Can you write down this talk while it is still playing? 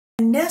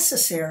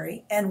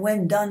Necessary, and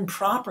when done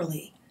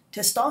properly,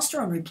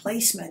 testosterone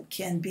replacement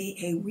can be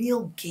a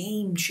real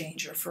game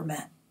changer for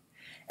men.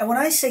 And when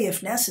I say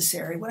if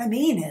necessary, what I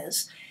mean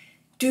is,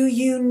 do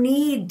you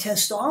need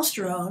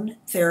testosterone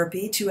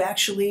therapy to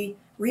actually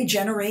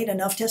regenerate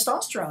enough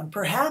testosterone?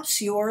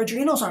 Perhaps your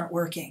adrenals aren't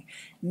working.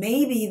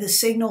 Maybe the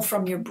signal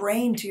from your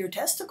brain to your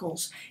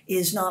testicles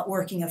is not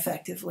working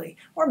effectively.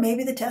 Or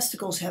maybe the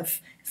testicles have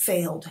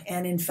failed,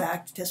 and in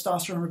fact,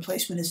 testosterone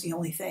replacement is the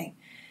only thing.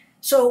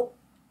 So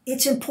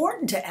it's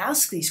important to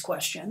ask these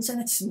questions, and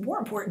it's more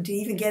important to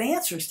even get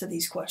answers to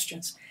these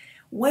questions.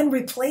 When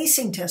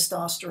replacing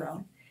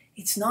testosterone,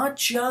 it's not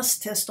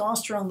just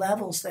testosterone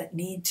levels that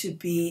need to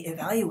be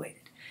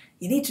evaluated.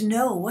 You need to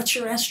know, what's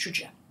your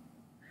estrogen?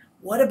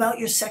 What about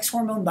your sex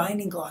hormone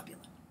binding globulin?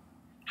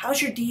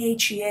 How's your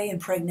DHEA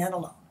and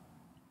pregnenolone?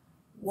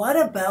 What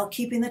about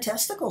keeping the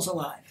testicles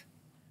alive?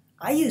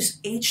 I use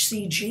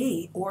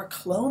HCG or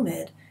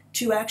Clomid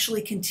to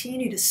actually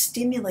continue to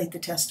stimulate the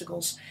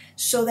testicles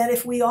so that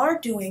if we are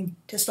doing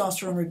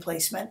testosterone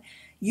replacement,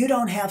 you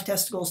don't have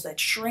testicles that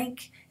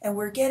shrink, and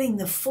we're getting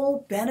the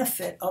full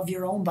benefit of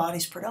your own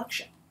body's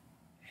production.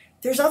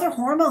 There's other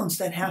hormones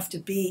that have to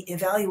be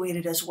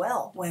evaluated as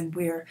well when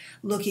we're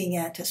looking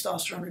at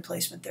testosterone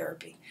replacement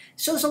therapy.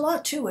 So there's a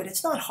lot to it.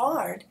 It's not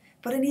hard,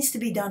 but it needs to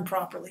be done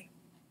properly.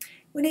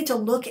 We need to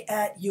look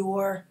at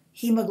your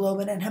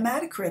hemoglobin and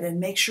hematocrit and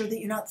make sure that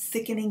you're not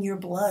thickening your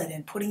blood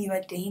and putting you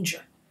at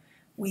danger.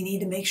 We need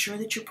to make sure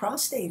that your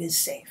prostate is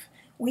safe.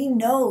 We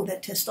know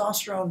that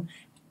testosterone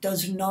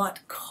does not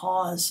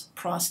cause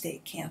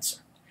prostate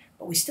cancer,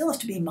 but we still have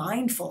to be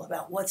mindful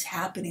about what's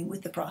happening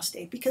with the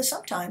prostate, because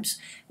sometimes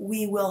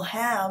we will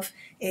have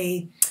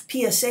a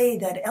PSA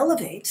that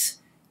elevates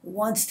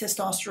once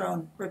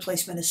testosterone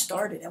replacement is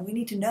started, and we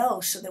need to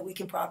know so that we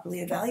can properly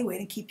evaluate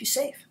and keep you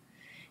safe.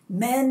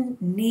 Men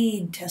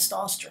need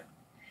testosterone.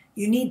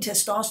 You need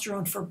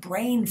testosterone for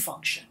brain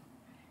function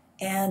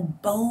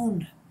and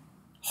bone,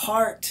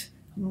 heart,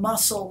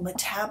 muscle,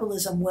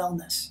 metabolism,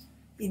 wellness.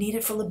 You need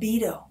it for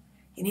libido.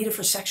 You need it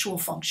for sexual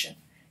function.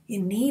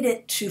 You need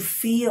it to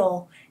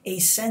feel a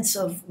sense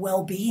of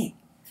well-being.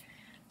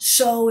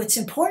 So it's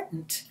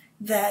important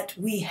that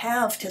we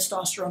have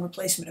testosterone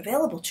replacement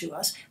available to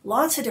us.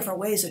 Lots of different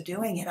ways of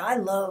doing it. I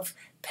love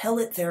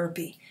pellet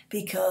therapy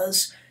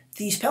because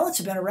these pellets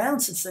have been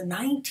around since the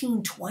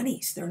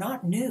 1920s. They're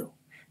not new.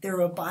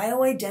 They're a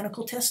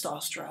bioidentical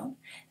testosterone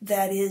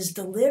that is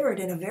delivered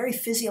in a very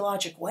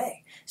physiologic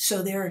way.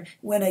 So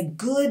when a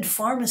good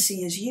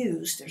pharmacy is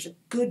used, there's a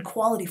good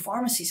quality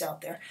pharmacies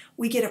out there,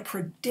 we get a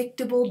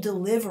predictable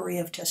delivery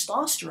of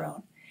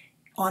testosterone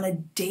on a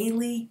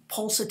daily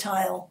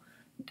pulsatile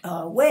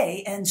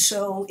way, and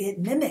so it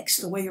mimics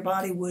the way your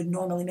body would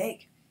normally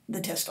make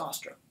the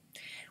testosterone.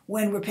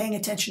 When we're paying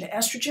attention to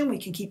estrogen, we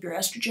can keep your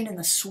estrogen in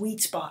the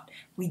sweet spot.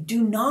 We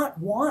do not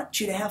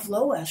want you to have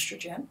low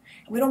estrogen,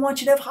 and we don't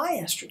want you to have high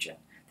estrogen.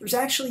 There's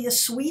actually a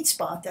sweet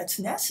spot that's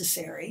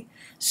necessary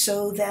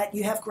so that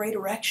you have great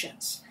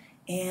erections,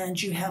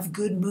 and you have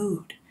good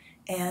mood,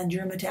 and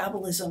your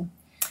metabolism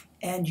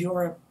and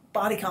your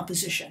body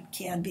composition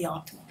can be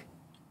optimal.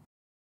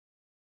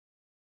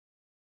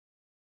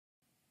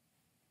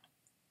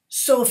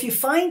 So if you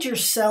find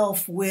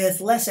yourself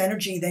with less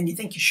energy than you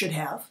think you should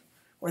have,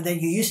 or than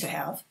you used to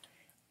have,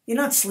 you're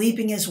not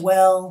sleeping as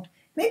well,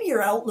 maybe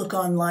your outlook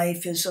on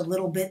life is a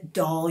little bit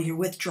dull, you're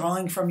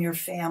withdrawing from your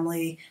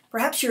family,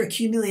 perhaps you're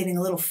accumulating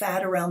a little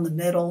fat around the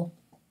middle,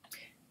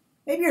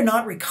 maybe you're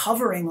not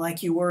recovering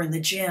like you were in the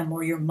gym,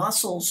 or your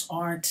muscles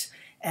aren't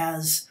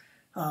as,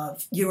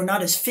 you're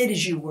not as fit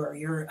as you were,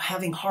 you're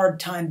having a hard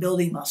time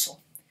building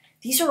muscle.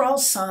 These are all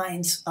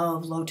signs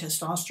of low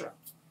testosterone,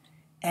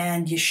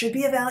 and you should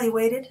be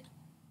evaluated.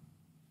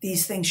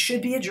 These things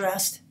should be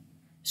addressed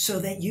so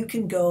that you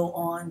can go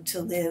on to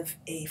live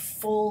a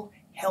full,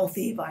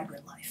 healthy,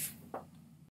 vibrant life.